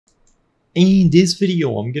In this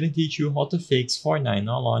video, I'm gonna teach you how to fix Fortnite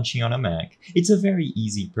not launching on a Mac. It's a very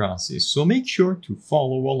easy process, so make sure to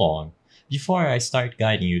follow along. Before I start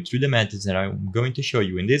guiding you through the methods that I'm going to show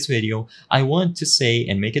you in this video, I want to say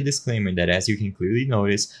and make a disclaimer that, as you can clearly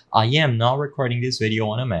notice, I am not recording this video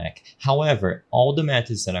on a Mac. However, all the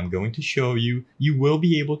methods that I'm going to show you, you will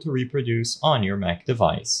be able to reproduce on your Mac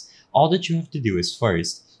device. All that you have to do is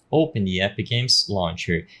first, open the Epic Games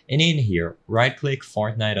launcher, and in here, right-click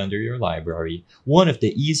Fortnite under your library. One of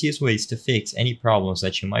the easiest ways to fix any problems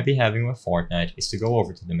that you might be having with Fortnite is to go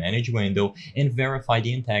over to the Manage window and verify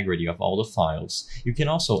the integrity of all the files. You can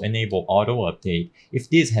also enable Auto Update. If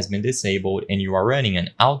this has been disabled and you are running an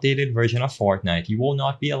outdated version of Fortnite, you will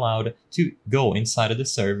not be allowed to go inside of the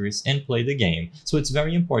servers and play the game. So it's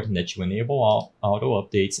very important that you enable all auto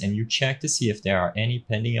updates and you check to see if there are any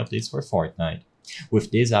pending updates for Fortnite.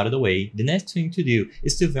 With this out of the way, the next thing to do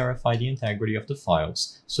is to verify the integrity of the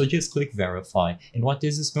files. So just click verify, and what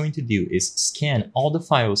this is going to do is scan all the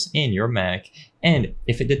files in your Mac, and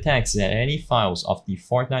if it detects that any files of the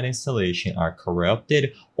Fortnite installation are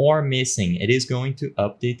corrupted or missing, it is going to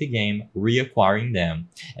update the game, reacquiring them.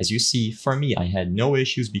 As you see, for me, I had no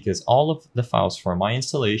issues because all of the files for my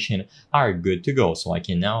installation are good to go, so I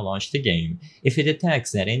can now launch the game. If it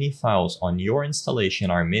detects that any files on your installation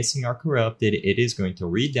are missing or corrupted, it is going to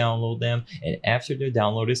re-download them, and after the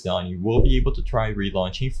download is done, you will be able to try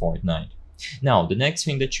relaunching Fortnite. Now, the next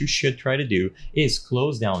thing that you should try to do is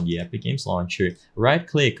close down the Epic Games launcher,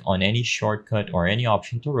 right-click on any shortcut or any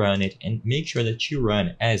option to run it, and make sure that you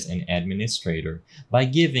run as an administrator. By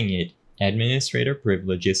giving it administrator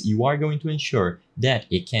privileges, you are going to ensure that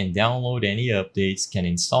it can download any updates, can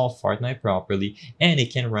install Fortnite properly, and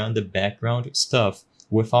it can run the background stuff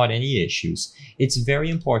without any issues. It's very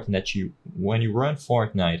important that when you run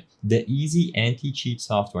Fortnite, the easy anti-cheat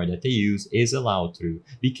software that they use is allowed through,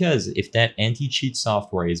 because if that anti-cheat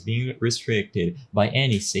software is being restricted by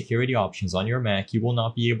any security options on your Mac, you will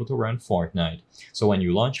not be able to run Fortnite. So when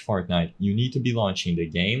you launch Fortnite, you need to be launching the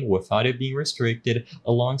game without it being restricted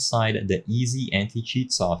alongside the easy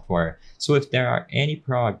anti-cheat software. So if there are any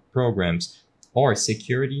programs or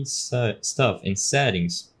security stuff in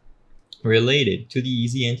settings related to the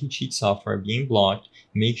easy anti-cheat software being blocked,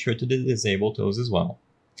 make sure to disable those as well.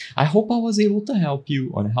 I hope I was able to help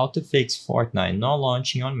you on how to fix Fortnite not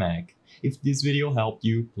launching on Mac. If this video helped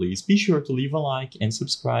you, please be sure to leave a like and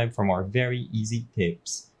subscribe for more very easy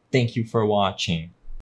tips. Thank you for watching.